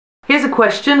Here's a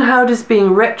question. How does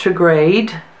being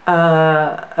retrograde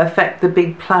affect the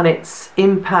big planets'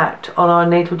 impact on our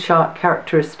natal chart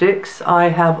characteristics? I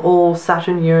have all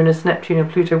Saturn, Uranus, Neptune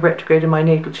and Pluto retrograde in my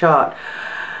natal chart.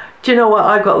 Do you know what?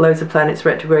 I've got loads of planets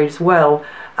retrograde as well.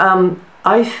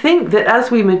 I think that as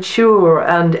we mature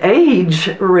and age,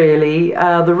 really,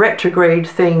 the retrograde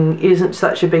thing isn't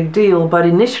such a big deal, but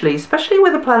initially, especially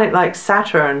with a planet like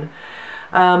Saturn,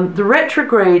 the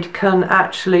retrograde can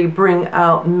actually bring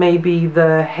out maybe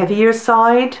the heavier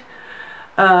side.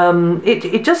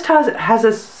 It just has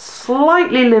a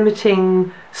slightly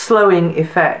limiting, slowing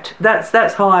effect.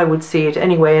 That's how I would see it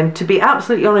anyway. And to be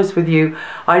absolutely honest with you,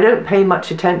 I don't pay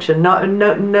much attention,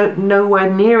 nowhere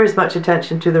near as much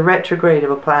attention to the retrograde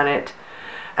of a planet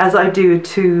as I do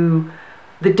to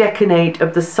the decanate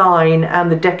of the sign and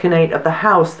the decanate of the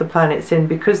house the planet's in,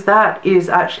 because that is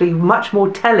actually much more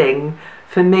telling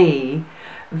for me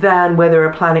than whether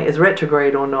a planet is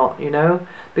retrograde or not, you know,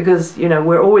 because, you know,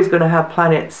 we're always going to have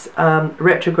planets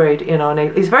retrograde in our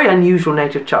natal. It's a very unusual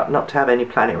native chart not to have any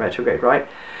planet retrograde, right?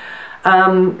 I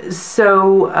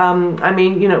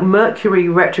mean, you know, Mercury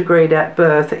retrograde at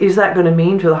birth, is that going to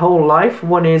mean for the whole life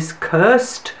one is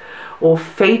cursed or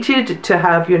fated to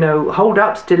have, you know,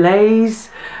 hold-ups, delays,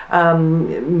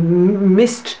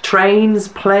 missed trains,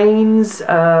 planes,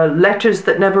 letters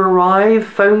that never arrive,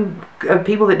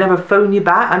 people that never phone you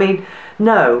back? I mean,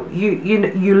 no,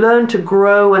 you learn to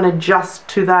grow and adjust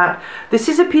to that. This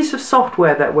is a piece of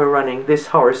software that we're running, this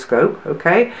horoscope,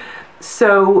 okay?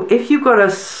 So if you've got a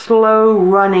slow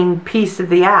running piece of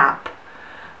the app,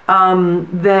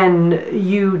 then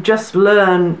you just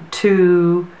learn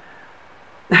to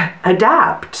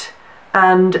adapt.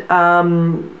 And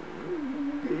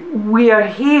we are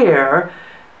here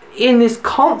in this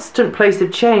constant place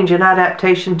of change and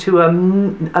adaptation to a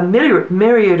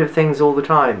myriad of things all the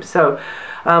time. So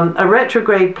a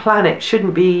retrograde planet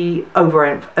shouldn't be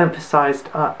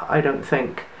overemphasized, I don't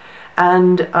think.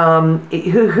 And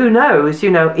who knows,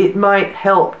 you know, it might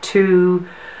help to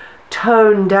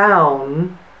tone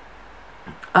down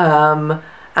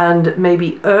and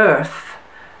maybe earth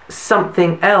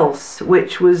something else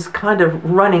which was kind of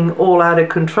running all out of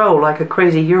control, like a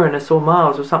crazy Uranus or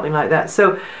Mars or something like that.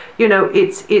 So, you know,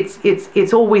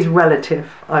 it's always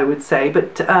relative, I would say.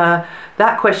 But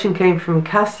that question came from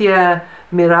Kasia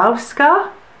Mirowska,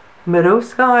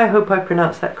 I hope I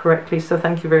pronounced that correctly, so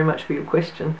thank you very much for your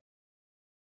question.